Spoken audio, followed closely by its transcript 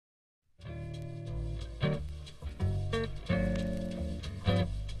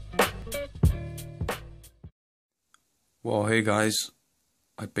Well, hey guys,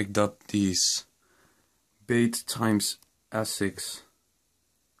 I picked up these Bait times Asics,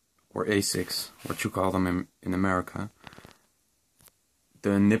 or Asics, what you call them in America.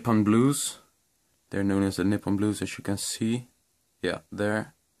 The Nippon Blues, they're known as the Nippon Blues, as you can see. Yeah,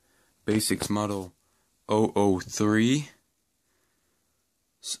 there. Basics model 003.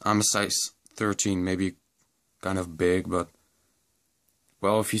 I'm a size 13, maybe kind of big, but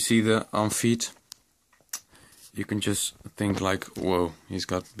well, if you see the on feet, you can just think like, whoa, he's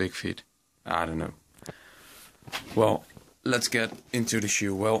got big feet. I don't know. Well, let's get into the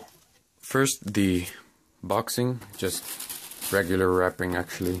shoe. Well, first the boxing, just regular wrapping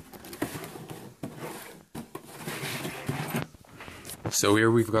actually. So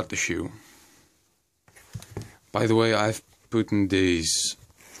here we've got the shoe. By the way, I've put in these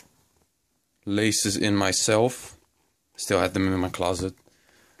laces in myself. Still have them in my closet.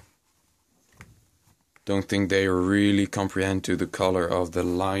 Don't think they really comprehend to the color of the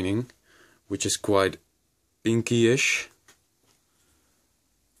lining, which is quite inky-ish.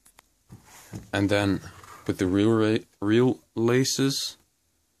 And then with the real laces,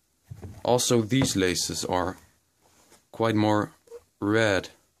 also these laces are quite more red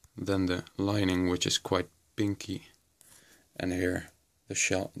than the lining, which is quite pinky. And here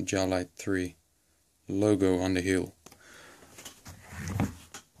the Lyte 3 logo on the heel.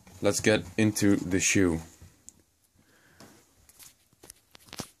 Let's get into the shoe.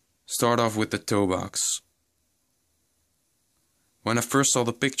 Start off with the toe box. When I first saw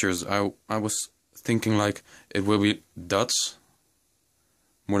the pictures, I was thinking like it will be dots,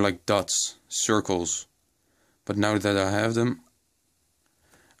 more like dots, circles. But now that I have them,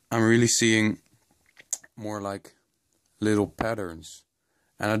 I'm really seeing more like little patterns.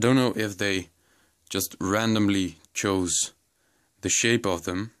 And I don't know if they just randomly chose the shape of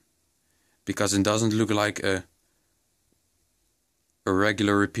them, because it doesn't look like a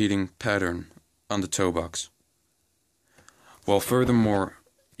regular repeating pattern on the toe box. Well, furthermore,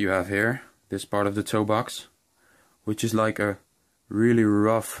 you have here this part of the toe box, which is like a really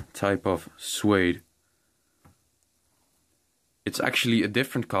rough type of suede. It's actually a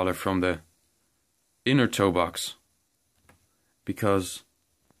different color from the inner toe box, because,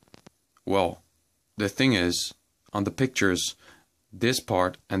 well, the thing is, on the pictures, this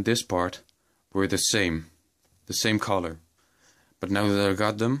part and this part were the same color. But now that I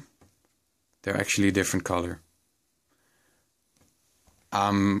got them, they're actually a different color.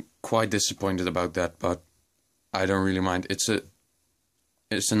 I'm quite disappointed about that, but I don't really mind. It's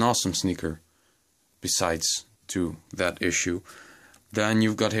an awesome sneaker, besides to that issue. Then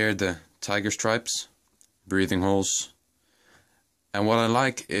you've got here the tiger stripes, breathing holes. And what I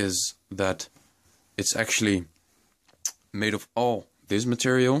like is that it's actually made of all this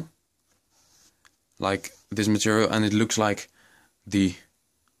material, and it looks like the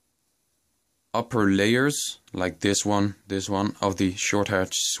upper layers, like this one of the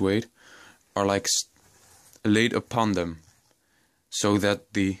short-haired suede, are like laid upon them, so that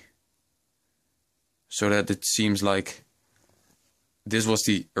it seems like this was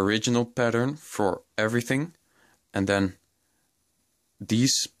the original pattern for everything, and then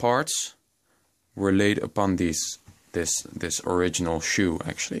these parts were laid upon this original shoe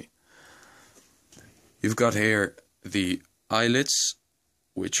actually. You've got here the eyelets,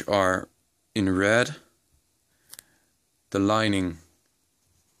 which are in red, the lining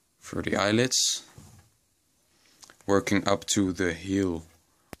for the eyelets, working up to the heel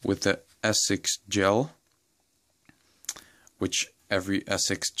with the Asics gel, which every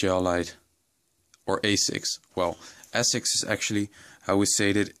Asics gel light, or Asics, well, Asics is actually how we say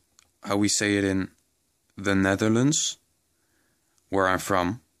it in the Netherlands, where I'm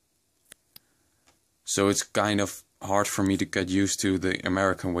from. So it's kind of hard for me to get used to the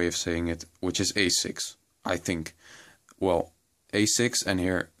American way of saying it, which is Asics, I think. Well, Asics, and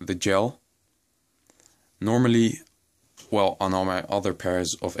here the gel. Normally, well, on all my other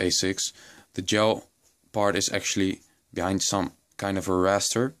pairs of Asics, the gel part is actually behind some kind of a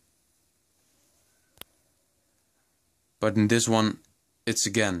raster. But in this one, it's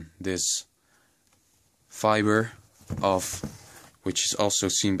again this fiber of, which is also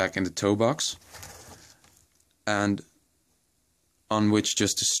seen back in the toe box, and on which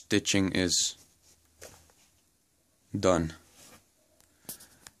just the stitching is done.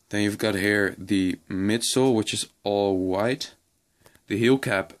 Then you've got here the midsole, which is all white. The heel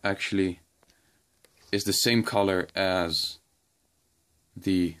cap actually is the same color as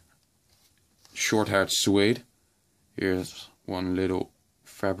the short-haired suede. Here's one little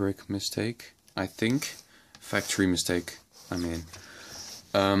fabric mistake, I think. Factory mistake, I mean.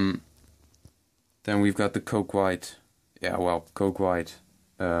 Then we've got the coke white yeah, well, Coke White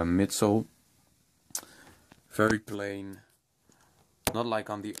midsole. Very plain. Not like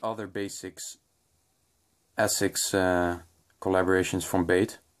on the other basics Asics collaborations from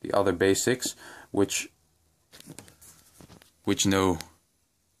Bait. The other basics, which know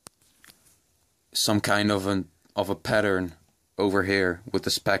some kind of a pattern over here with the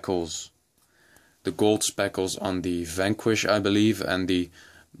speckles, the gold speckles on the Vanquish, I believe, and the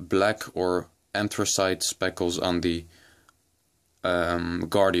black or anthracite speckles on the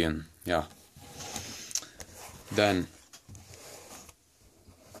Guardian. Yeah. Then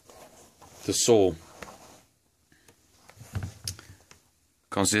the sole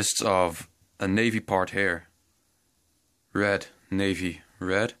consists of a navy part here, red, navy,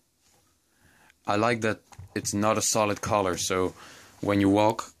 red. I like that it's not a solid color, so when you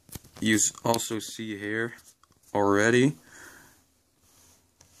walk, you also see here already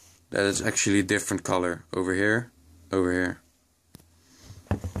that it's actually a different color over here, over here.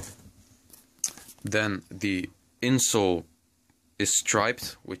 Then the insole is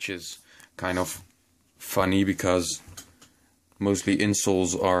striped, which is kind of funny because mostly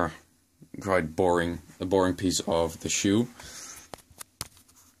insoles are quite boring, a boring piece of the shoe.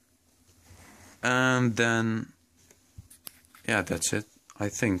 And then, yeah, that's it, I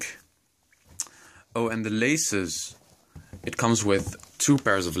think. Oh, and the laces. It comes with 2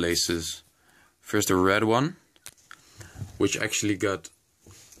 pairs of laces. First a red one, which actually got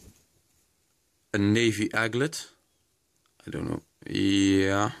a navy aglet. I don't know.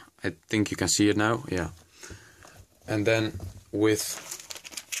 Yeah, I think you can see it now. Yeah. And then with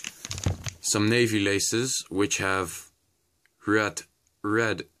some navy laces, which have red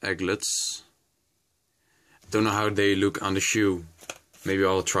aglets. Don't know how they look on the shoe. Maybe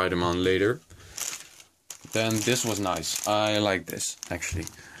I'll try them on later. Then this was nice. I like this, actually.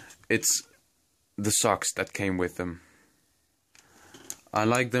 It's the socks that came with them. I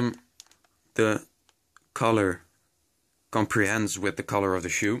like them. The color comprehends with the color of the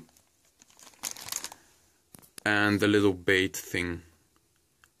shoe. And the little Bait thing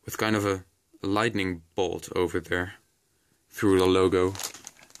with kind of a lightning bolt over there through the logo,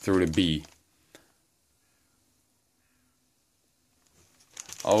 through the B.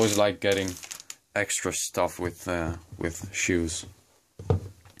 I always like getting extra stuff with shoes.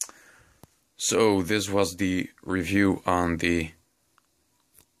 So this was the review on the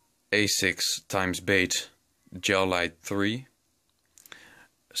Asics x Bait Gel Lyte 3.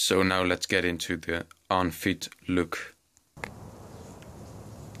 So now let's get into the on-feet look.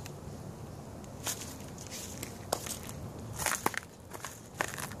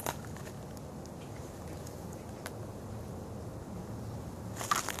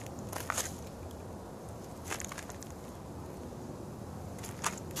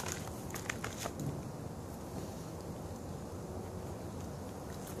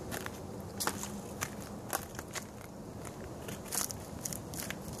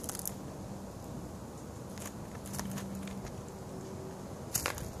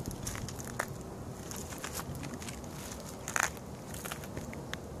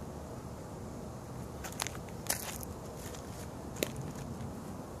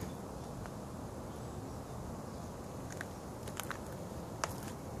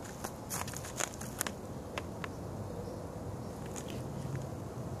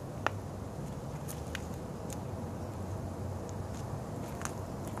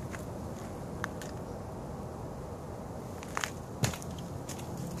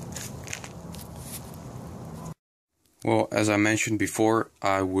 Well, as I mentioned before,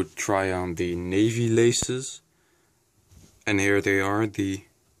 I would try on the navy laces. And here they are, the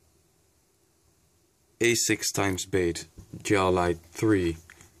Asics x Bait Gel Lyte 3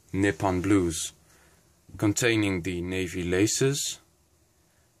 Nippon Blues, containing the navy laces,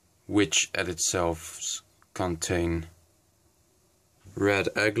 which at itself contain red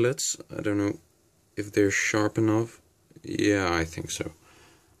aglets. I don't know if they're sharp enough. Yeah, I think so.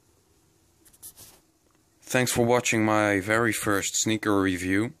 Thanks for watching my very first sneaker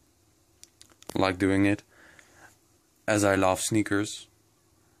review. I like doing it, as I love sneakers.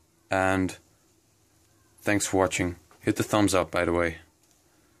 And thanks for watching. Hit the thumbs up, by the way.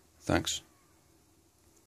 Thanks.